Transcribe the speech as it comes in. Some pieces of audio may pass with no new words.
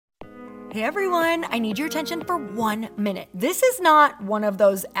Hey everyone, I need your attention for 1 minute. This is not one of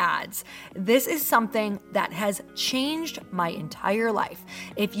those ads. This is something that has changed my entire life.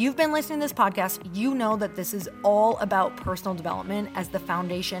 If you've been listening to this podcast, you know that this is all about personal development as the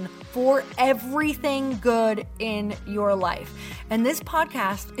foundation for everything good in your life. And this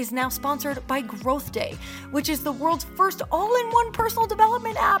podcast is now sponsored by Growth Day, which is the world's first all-in-one personal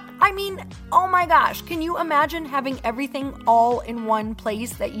development app. I mean, oh my gosh, can you imagine having everything all in one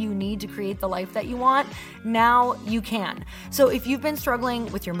place that you need to create the life that you want? Now you can. So if you've been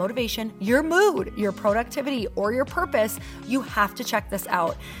struggling with your motivation, your mood, your productivity, or your purpose, you have to check this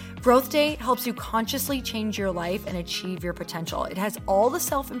out. Growth Day helps you consciously change your life and achieve your potential. It has all the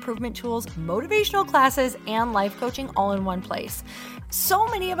self-improvement tools, motivational classes, and life coaching all in one place. So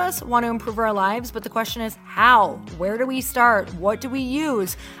many of us want to improve our lives, but the question is how? Where do we start? What do we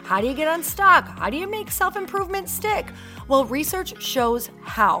use? How do you get unstuck? How do you make self-improvement stick? Well, research shows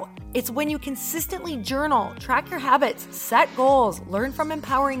how. It's when you consistently journal, track your habits, set goals, learn from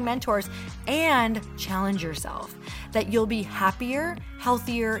empowering mentors, and challenge yourself that you'll be happier,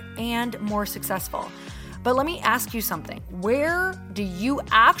 healthier, and more successful. But let me ask you something. Where do you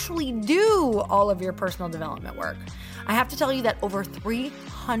actually do all of your personal development work? I have to tell you that over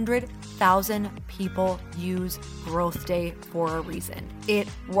 300,000 people use Growth Day for a reason. It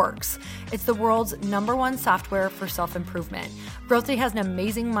works. It's the world's #1 software for self-improvement. Growth Day has an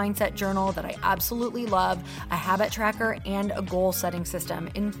amazing mindset journal that I absolutely love, a habit tracker, and a goal-setting system.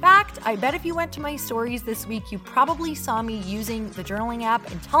 In fact, I bet if you went to my stories this week, you probably saw me using the journaling app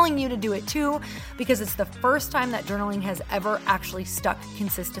and telling you to do it too, because it's the first time that journaling has ever actually stuck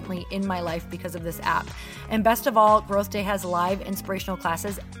consistently in my life because of this app. And best of all, Growth Day has live inspirational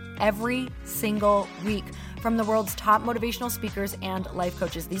classes every single week from the world's top motivational speakers and life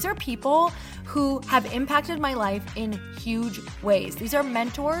coaches. These are people who have impacted my life in huge ways. These are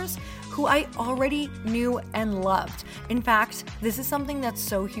mentors who I already knew and loved. In fact, this is something that's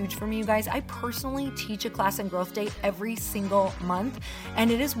so huge for me, you guys. I personally teach a class in Growth Day every single month,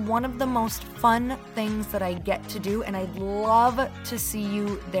 and it is one of the most fun things that I get to do, and I'd love to see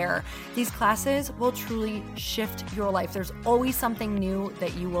you there. These classes will truly shift your life. There's always something new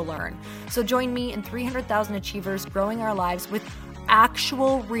that you will learn. So join me and 300,000 achievers growing our lives with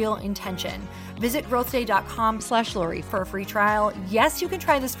actual real intention. Visit growthday.com/Lori for a free trial. Yes, you can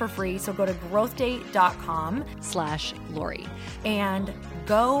try this for free. So go to growthday.com/Lori and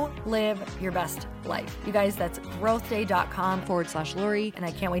go live your best life. You guys, that's growthday.com/Lori. And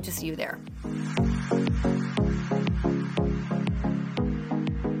I can't wait to see you there.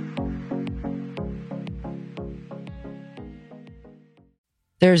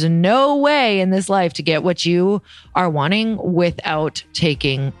 There's no way in this life to get what you are wanting without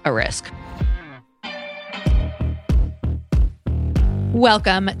taking a risk.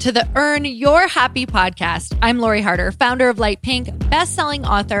 Welcome to the Earn Your Happy podcast. I'm Lori Harder, founder of Light Pink, best-selling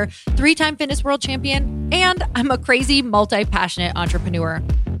author, 3-time fitness world champion, and I'm a crazy, multi-passionate entrepreneur.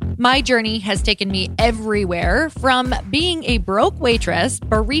 My journey has taken me everywhere, from being a broke waitress,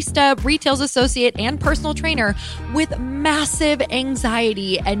 barista, retail associate, and personal trainer with massive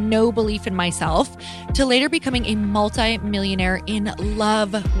anxiety and no belief in myself, to later becoming a multi-millionaire in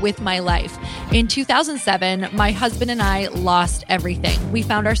love with my life. In 2007, my husband and I lost everything. We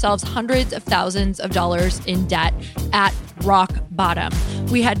found ourselves hundreds of thousands of dollars in debt at rock bottom.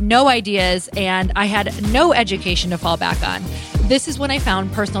 We had no ideas, and I had no education to fall back on. This is when I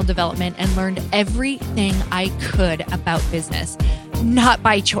found personal development and learned everything I could about business. Not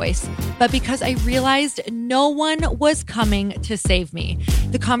by choice, but because I realized no one was coming to save me.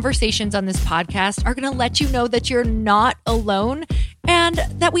 The conversations on this podcast are going to let you know that you're not alone and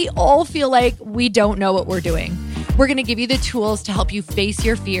that we all feel like we don't know what we're doing. We're going to give you the tools to help you face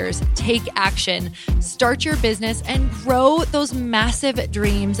your fears, take action, start your business, and grow those massive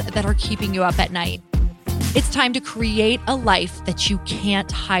dreams that are keeping you up at night. It's time to create a life that you can't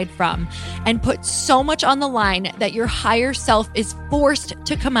hide from and put so much on the line that your higher self is forced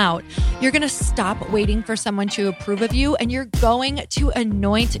to come out. You're going to stop waiting for someone to approve of you, and you're going to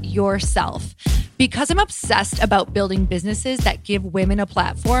anoint yourself. Because I'm obsessed about building businesses that give women a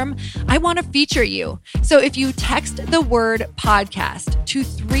platform, I want to feature you. So if you text the word podcast to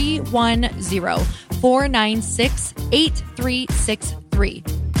 310-496-8363,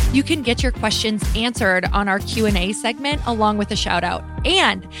 you can get your questions answered on our Q&A segment along with a shout out.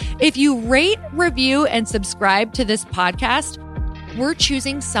 And if you rate, review, and subscribe to this podcast, we're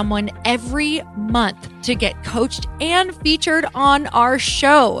choosing someone every month to get coached and featured on our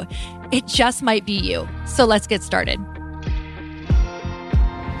show. It just might be you. So let's get started.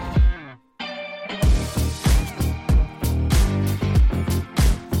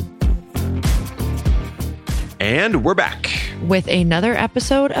 And we're back. with another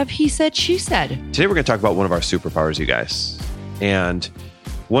episode of He Said, She Said. Today we're going to talk about one of our superpowers, you guys. And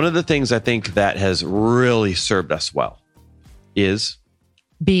one of the things I think that has really served us well is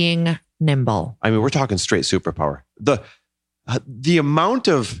Being nimble. I mean, we're talking straight superpower. The amount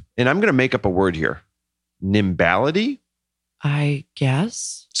of, and I'm going to make up a word here, nimbality. I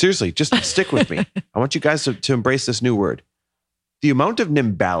guess. Seriously, just stick with me. I want you guys to embrace this new word. The amount of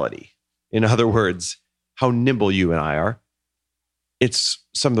nimbality, in other words, how nimble you and I are, it's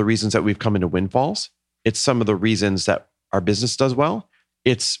some of the reasons that we've come into windfalls. It's some of the reasons that our business does well.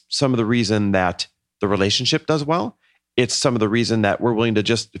 It's some of the reason that the relationship does well. It's some of the reason that we're willing to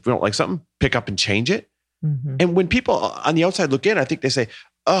just, if we don't like something, pick up and change it. Mm-hmm. And when people on the outside look in, I think they say,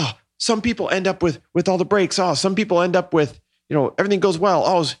 oh, some people end up with all the breaks. Oh, some people end up with, everything goes well.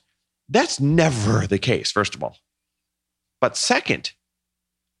 Oh, that's never the case, first of all. But second,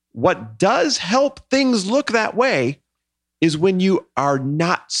 what does help things look that way is when you are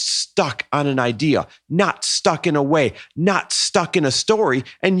not stuck on an idea, not stuck in a way, not stuck in a story,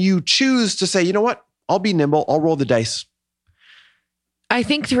 and you choose to say, you know what? I'll be nimble. I'll roll the dice. I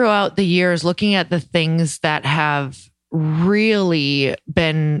think throughout the years, looking at the things that have really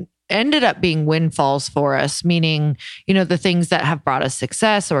ended up being windfalls for us, meaning, the things that have brought us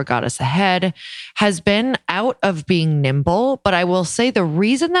success or got us ahead, has been out of being nimble. But I will say the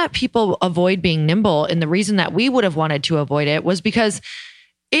reason that people avoid being nimble and the reason that we would have wanted to avoid it was because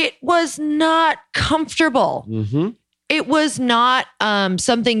it was not comfortable. Mm-hmm. It was not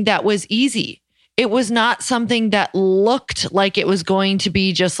something that was easy. It was not something that looked like it was going to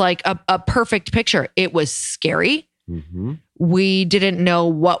be just like a perfect picture. It was scary. Mm-hmm. We didn't know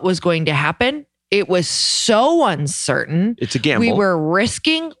what was going to happen. It was so uncertain. It's a gamble. We were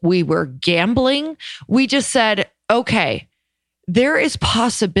risking. We were gambling. We just said, okay, there is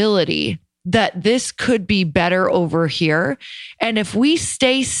possibility that this could be better over here. And if we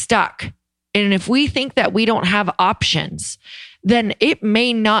stay stuck and if we think that we don't have options, then it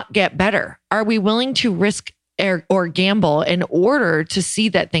may not get better. Are we willing to risk or gamble in order to see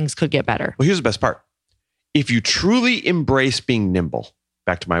that things could get better? Well, here's the best part. If you truly embrace being nimble,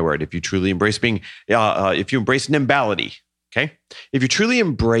 back to my word, if you truly embrace if you embrace nimbality, okay? If you truly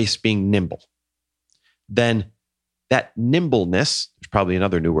embrace being nimble, then that nimbleness, there's probably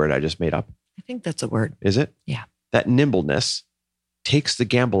another new word I just made up. I think that's a word. Is it? Yeah. That nimbleness takes the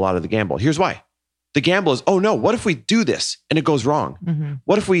gamble out of the gamble. Here's why. The gamble is, oh no, what if we do this and it goes wrong? Mm-hmm.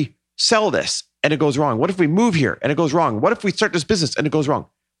 What if we sell this and it goes wrong? What if we move here and it goes wrong? What if we start this business and it goes wrong?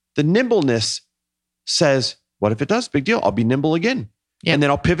 The nimbleness says, what if it does? Big deal. I'll be nimble again. Yep. And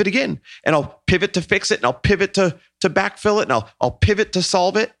then I'll pivot again. And I'll pivot to fix it. And I'll pivot to backfill it. And I'll pivot to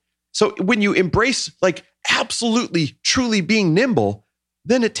solve it. So when you embrace absolutely, truly being nimble,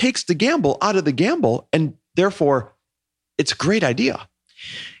 then it takes the gamble out of the gamble. And therefore, it's a great idea.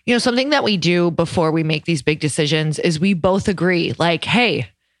 Something that we do before we make these big decisions is we both agree, hey,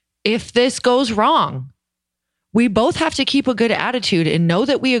 if this goes wrong, we both have to keep a good attitude and know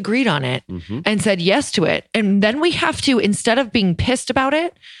that we agreed on it and said yes to it. And then we have to, instead of being pissed about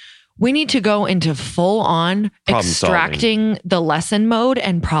it, we need to go into full on extracting the lesson mode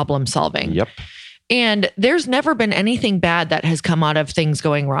and problem solving. Yep. And there's never been anything bad that has come out of things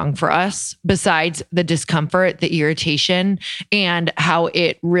going wrong for us besides the discomfort, the irritation, and how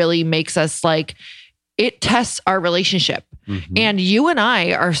it really makes us it tests our relationship. Mm-hmm. And you and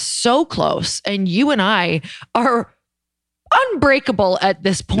I are so close and you and I are unbreakable at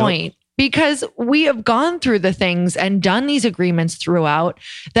this point. Because we have gone through the things and done these agreements throughout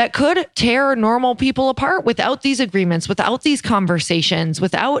that could tear normal people apart without these agreements, without these conversations,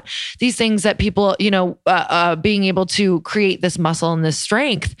 without these things that people, being able to create this muscle and this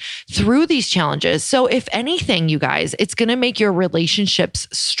strength through these challenges. So if anything, you guys, it's going to make your relationships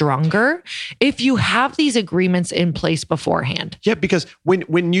stronger if you have these agreements in place beforehand. Yeah, because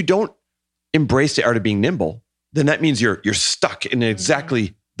when you don't embrace the art of being nimble, then that means you're stuck in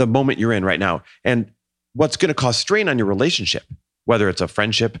exactly the moment you're in right now. And what's going to cause strain on your relationship, whether it's a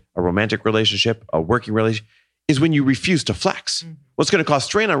friendship, a romantic relationship, a working relationship, is when you refuse to flex. Mm-hmm. What's going to cause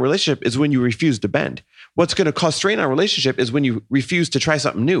strain on a relationship is when you refuse to bend. What's going to cause strain on a relationship is when you refuse to try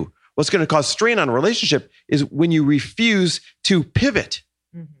something new. What's going to cause strain on a relationship is when you refuse to pivot.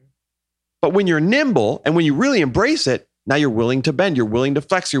 Mm-hmm. But when you're nimble and when you really embrace it, now you're willing to bend, you're willing to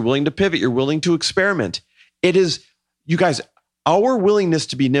flex, you're willing to pivot, you're willing to experiment. It is, you guys, our willingness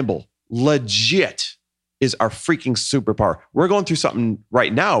to be nimble, legit, is our freaking superpower. We're going through something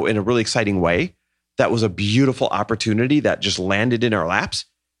right now in a really exciting way. That was a beautiful opportunity that just landed in our laps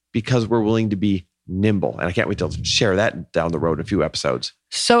because we're willing to be nimble. And I can't wait to share that down the road in a few episodes.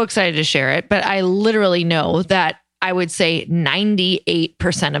 So excited to share it. But I literally know that I would say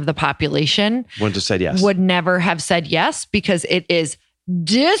 98% of the population wouldn't have said yes. Would never have said yes because it is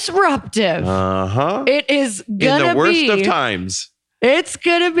disruptive. It is gonna be. In the worst of times. It's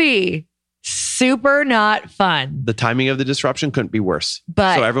gonna be super not fun. The timing of the disruption couldn't be worse.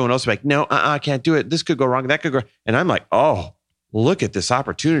 But so everyone else was like, no, I can't do it. This could go wrong. That could go. And I'm like, oh, look at this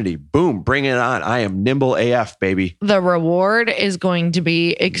opportunity. Boom, bring it on. I am nimble AF, baby. The reward is going to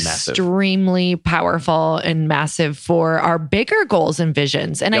be extremely powerful and massive for our bigger goals and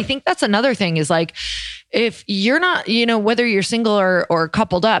visions. And I think that's another thing is like, if you're not, whether you're single or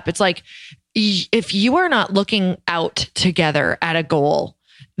coupled up, it's like, if you are not looking out together at a goal,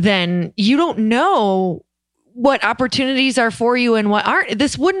 then you don't know what opportunities are for you and what aren't.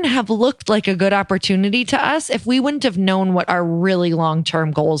 This wouldn't have looked like a good opportunity to us if we wouldn't have known what our really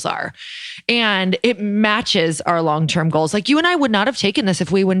long-term goals are. And it matches our long-term goals. Like you and I would not have taken this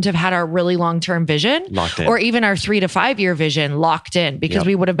if we wouldn't have had our really long-term vision locked in, or even our 3 to 5 year vision locked in, because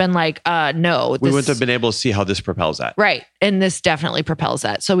we would have been like, no. We wouldn't have been able to see how this propels that. Right. And this definitely propels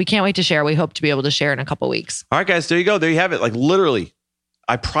that. So we can't wait to share. We hope to be able to share in a couple of weeks. All right, guys, there you go. There you have it. Like literally,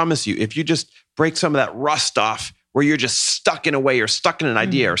 I promise you, if you just break some of that rust off where you're just stuck in a way or stuck in an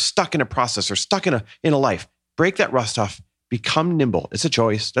idea or stuck in a process or stuck in a life, break that rust off, become nimble. It's a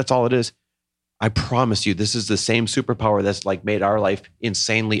choice. That's all it is. I promise you, this is the same superpower that's like made our life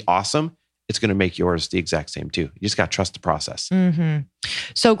insanely awesome. It's going to make yours the exact same too. You just got to trust the process. Mm-hmm.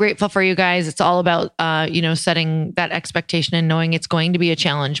 So grateful for you guys. It's all about, setting that expectation and knowing it's going to be a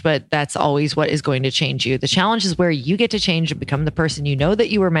challenge, but that's always what is going to change you. The challenge is where you get to change and become the person you know that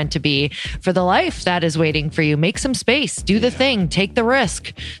you were meant to be for the life that is waiting for you. Make some space, do the thing, take the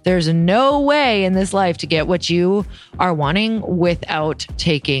risk. There's no way in this life to get what you are wanting without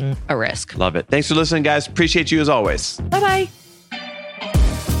taking a risk. Love it. Thanks for listening, guys. Appreciate you as always. Bye-bye.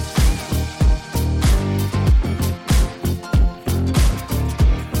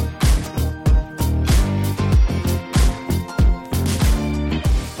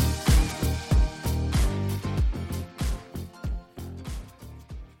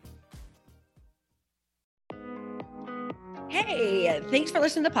 Hey, thanks for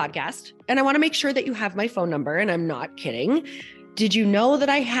listening to the podcast. And I want to make sure that you have my phone number, and I'm not kidding. Did you know that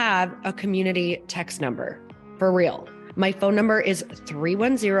I have a community text number? For real. My phone number is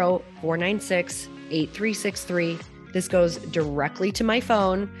 310-496-8363. This goes directly to my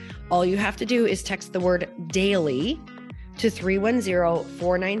phone. All you have to do is text the word daily to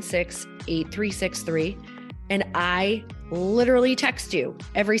 310-496-8363. And I literally text you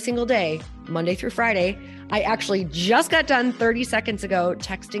every single day, Monday through Friday. I actually just got done 30 seconds ago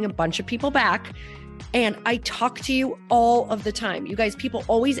texting a bunch of people back, and I talk to you all of the time. You guys, people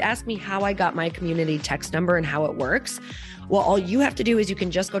always ask me how I got my community text number and how it works. Well, all you have to do is you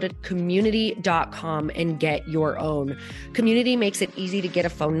can just go to community.com and get your own. Community makes it easy to get a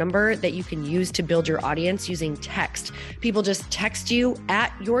phone number that you can use to build your audience using text. People just text you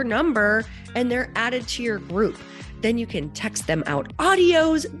at your number and they're added to your group. Then you can text them out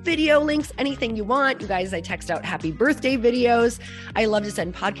audios, video links, anything you want. You guys, I text out happy birthday videos. I love to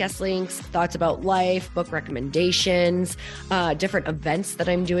send podcast links, thoughts about life, book recommendations, different events that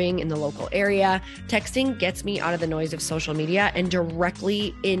I'm doing in the local area. Texting gets me out of the noise of social media and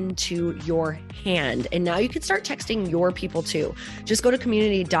directly into your hand. And now you can start texting your people too. Just go to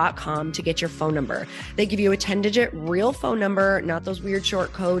community.com to get your phone number. They give you a 10-digit real phone number, not those weird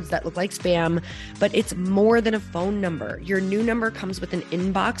short codes that look like spam, but it's more than a phone number. Your new number comes with an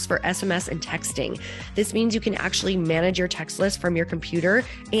inbox for SMS and texting. This means you can actually manage your text list from your computer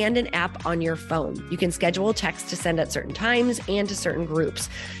and an app on your phone. You can schedule text to send at certain times and to certain groups.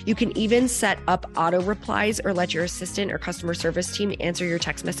 You can even set up auto replies or let your assistant or customer service team answer your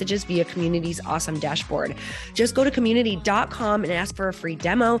text messages via Community's awesome dashboard. Just go to community.com and ask for a free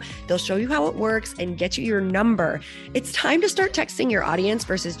demo. They'll show you how it works and get you your number. It's time to start texting your audience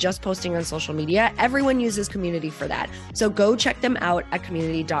versus just posting on social media. Everyone uses Community for that. So go check them out at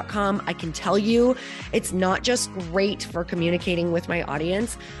community.com. I can tell you it's not just great for communicating with my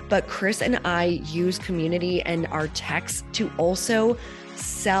audience, but Chris and I use Community and our texts to also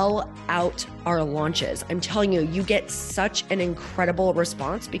sell out our launches. I'm telling you, you get such an incredible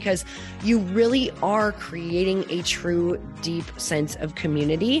response because you really are creating a true deep sense of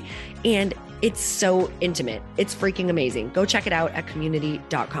community, and it's so intimate. It's freaking amazing. Go check it out at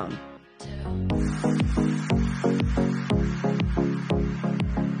community.com.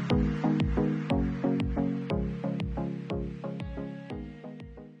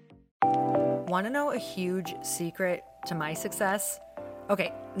 Want to know a huge secret to my success?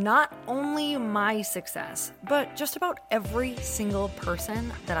 Okay, not only my success, but just about every single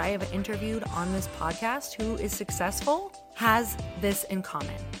person that I have interviewed on this podcast who is successful has this in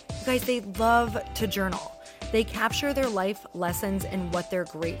common. You guys, they love to journal. They capture their life lessons and what they're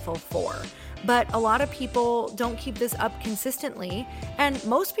grateful for. But a lot of people don't keep this up consistently, and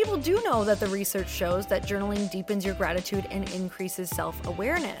most people do know that the research shows that journaling deepens your gratitude and increases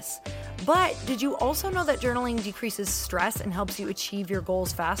self-awareness. But did you also know that journaling decreases stress and helps you achieve your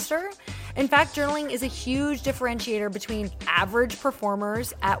goals faster? In fact, journaling is a huge differentiator between average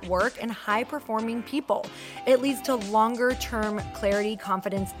performers at work and high-performing people. It leads to longer-term clarity,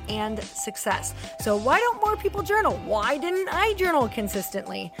 confidence, and success. So why don't more people journal? Why didn't I journal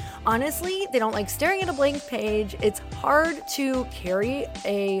consistently? Honestly, they don't like staring at a blank page. It's hard to carry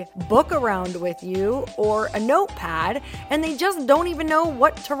a book around with you or a notepad, and they just don't even know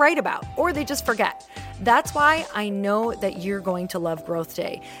what to write about, or they just forget. That's why I know that you're going to love Growth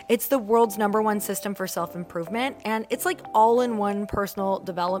Day. It's the world's #1 system for self-improvement, and it's like all-in-one personal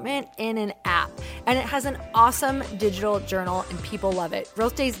development in an app. And it has an awesome digital journal, and people love it.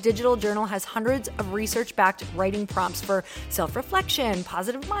 Growth Day's digital journal has hundreds of research-backed writing prompts for self-reflection,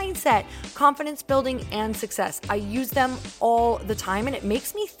 positive mindset, confidence building, and success. I use them all the time, and it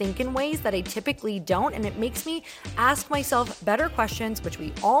makes me think in ways that I typically don't, and it makes me ask myself better questions, which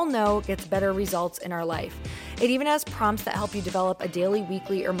we all know gets better results in our life. It even has prompts that help you develop a daily,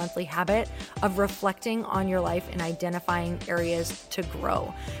 weekly, or monthly habit of reflecting on your life and identifying areas to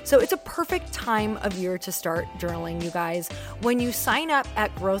grow. So it's a perfect time of year to start journaling, you guys. When you sign up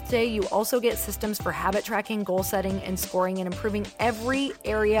at Growth Day, you also get systems for habit tracking, goal setting, and scoring, and improving every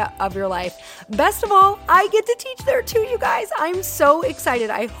area of your life. Best of all, I get to teach there too, you guys. I'm so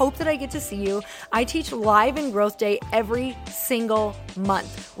excited. I hope that I get to see you. I teach live in Growth Day every single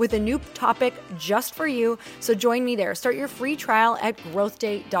month with a new topic just for you. So join me there. Start your free trial at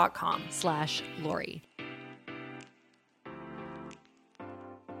growthday.com/Lori.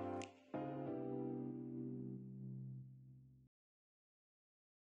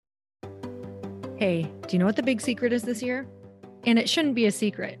 Hey, do you know what the big secret is this year? And it shouldn't be a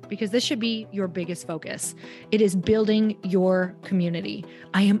secret because this should be your biggest focus. It is building your community.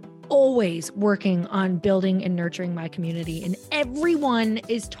 I am always working on building and nurturing my community, and everyone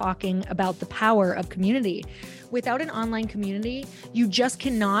is talking about the power of community. Without an online community, you just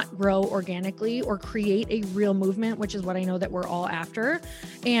cannot grow organically or create a real movement, which is what I know that we're all after.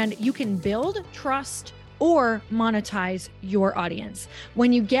 And you can build trust or monetize your audience.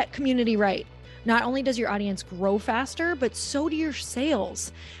 When you get community right, not only does your audience grow faster, but so do your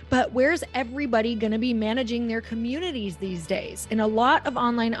sales. But where's everybody going to be managing their communities these days? And a lot of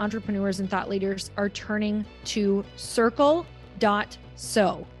online entrepreneurs and thought leaders are turning to Circle.so.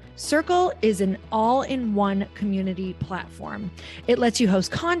 Circle is an all-in-one community platform. It lets you host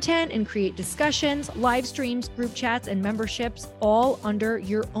content and create discussions, live streams, group chats, and memberships all under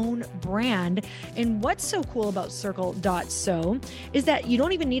your own brand. And what's so cool about Circle.so is that you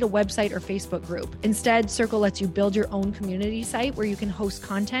don't even need a website or Facebook group. Instead, Circle lets you build your own community site where you can host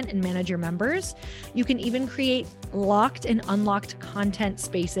content and manage your members. You can even create locked and unlocked content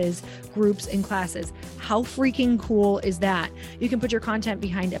spaces, groups, and classes. How freaking cool is that? You can put your content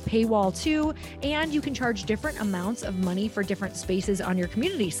behind a paywall too, and you can charge different amounts of money for different spaces on your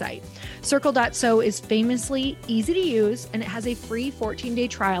community site. Circle.so is famously easy to use, and it has a free 14-day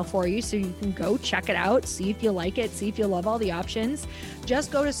trial for you, so you can go check it out, see if you like it, see if you love all the options. Just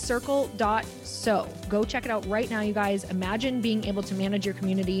go to Circle.so. Go check it out right now, you guys. Imagine being able to manage your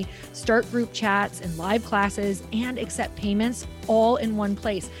community, start group chats and live classes, and accept payments all in one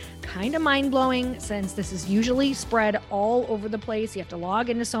place. Kind of mind-blowing since this is usually spread all over the place. You have to log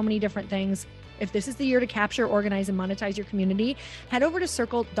into so many different things. If this is the year to capture, organize, and monetize your community, head over to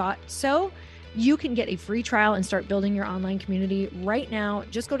Circle.so. You can get a free trial and start building your online community right now.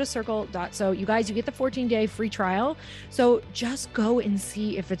 Just go to Circle.so. You guys, you get the 14-day free trial. So just go and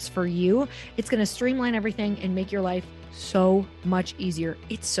see if it's for you. It's going to streamline everything and make your life so much easier.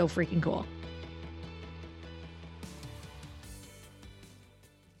 It's so freaking cool.